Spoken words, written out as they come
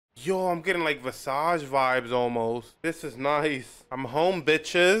Yo, I'm getting like Visage vibes almost. This is nice. I'm home,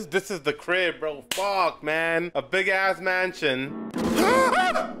 bitches. This is the crib, bro. Fuck, man. A big ass mansion.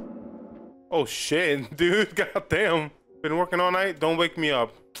 Oh shit, dude. Goddamn. Been working all night. Don't wake me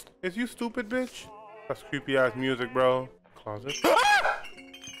up. Is you stupid, bitch? That's creepy ass music, bro. Closet.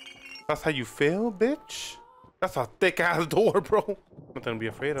 That's how you feel, bitch? That's a thick ass door, bro. Nothing to be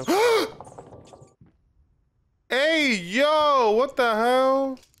afraid of. Hey, yo, what the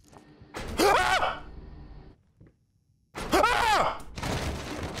hell?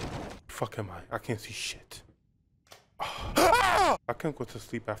 Fuck am I? I can't see shit. I can't go to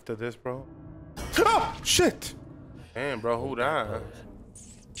sleep after this, bro. Shit! Damn, bro, who that?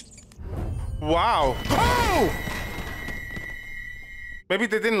 Wow. Oh! Maybe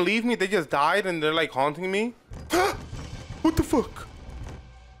they didn't leave me, they just died and they're like haunting me. What the fuck?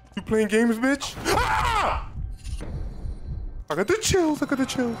 You playing games, bitch? I got the chills, I got the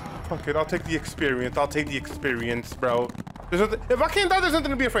chills. Fuck it, I'll take the experience. I'll take the experience, bro. If I can't die, there's nothing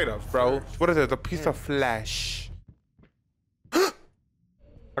to be afraid of, bro. What is it? A piece of flesh. I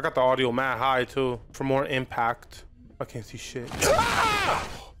got the audio mad high, too, for more impact. I can't see shit.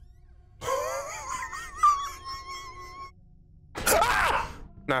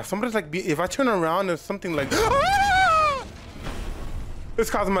 Nah, somebody's like, if I turn around, there's something like... It's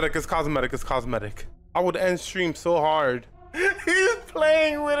cosmetic, it's cosmetic, it's cosmetic. I would end stream so hard. He's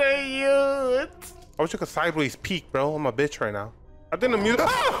playing with a youth. I wish I could sideways peek, bro. I'm a bitch right now. I think the music.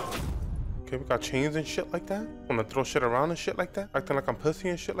 Okay, we got chains and shit like that. Wanna throw shit around and shit like that? Acting like I'm pussy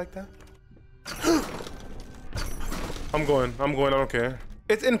and shit like that. I'm going, I don't care.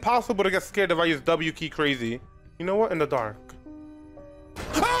 It's impossible to get scared if I use W key crazy. You know what? In the dark.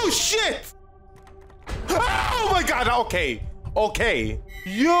 Oh shit! Oh my god, okay. Okay.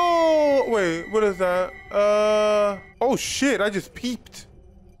 Yo, wait, what is that? Oh shit, I just peeped.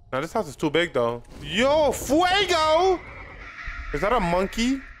 Now this house is too big though. Yo, fuego! Is that a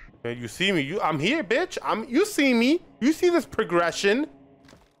monkey? Man, you see me, I'm here, bitch. You see me. You see this progression.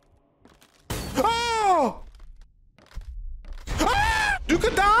 Oh! Ah! You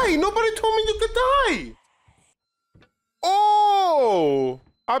could die. Nobody told me you could die. Oh!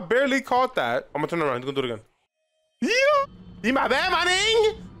 I barely caught that. I'm gonna turn around, he's gonna do it again. Yeah! You my bad, my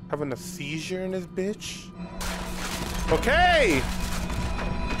nigga. Having a seizure in this bitch. Okay.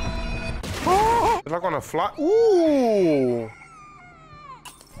 Oh, it's like on a fly. Ooh.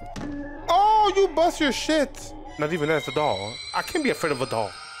 Oh, you bust your shit. Not even that, it's a doll. I can't be afraid of a doll.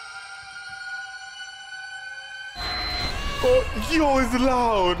 Oh, yo, it's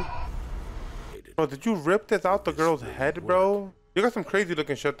loud. Bro, did you rip this out the girl's head, bro? You got some crazy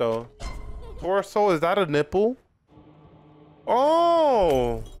looking shit though. Torso, is that a nipple?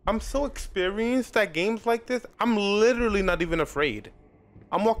 Oh, I'm so experienced at games like this. I'm literally not even afraid.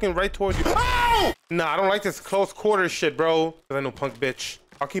 I'm walking right towards you. Oh! Nah, I don't like this close quarter shit, bro. Cause I know punk bitch.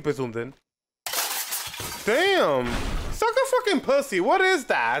 I'll keep it zoomed in. Damn. Suck a fucking pussy. What is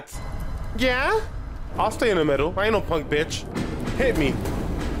that? Yeah? I'll stay in the middle. I ain't no punk bitch. Hit me.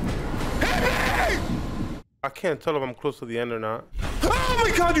 Hit me! I can't tell if I'm close to the end or not. Oh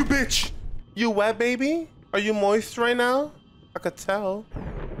my god, you bitch! You wet, baby? Are you moist right now? I could tell.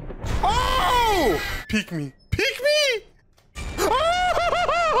 Oh! Peek me. Peek me!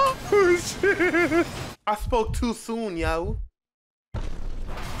 Oh, shit. I spoke too soon, yo.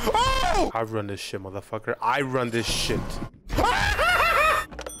 Oh! I run this shit, motherfucker. I run this shit.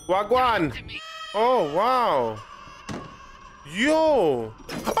 Wagwan. Oh, wow. Yo.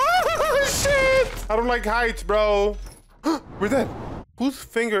 Oh, shit. I don't like heights, bro. We're dead. Whose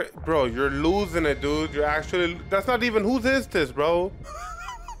finger? Bro, you're losing it, dude. You're actually... That's not even... Whose is this, bro?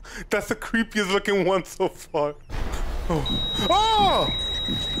 That's the creepiest looking one so far. Oh! Oh!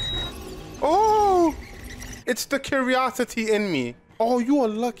 Oh! It's the curiosity in me. Oh, you a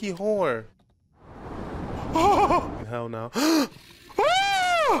lucky whore. Oh! Hell no.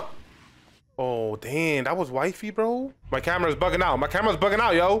 Oh! Oh, damn. That was wifey, bro. My camera's bugging out. My camera's bugging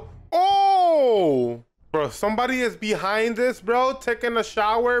out, yo. Oh! Bro, somebody is behind this, bro, taking a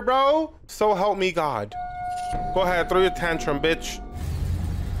shower, bro. So help me God. Go ahead, throw your tantrum, bitch.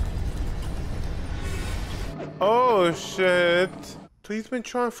 Oh, shit. He's been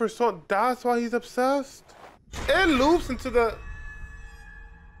trying for so... That's why he's obsessed? It loops into the...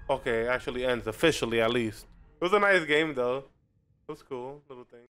 Okay, it actually ends officially, at least. It was a nice game, though. It was cool, little thing.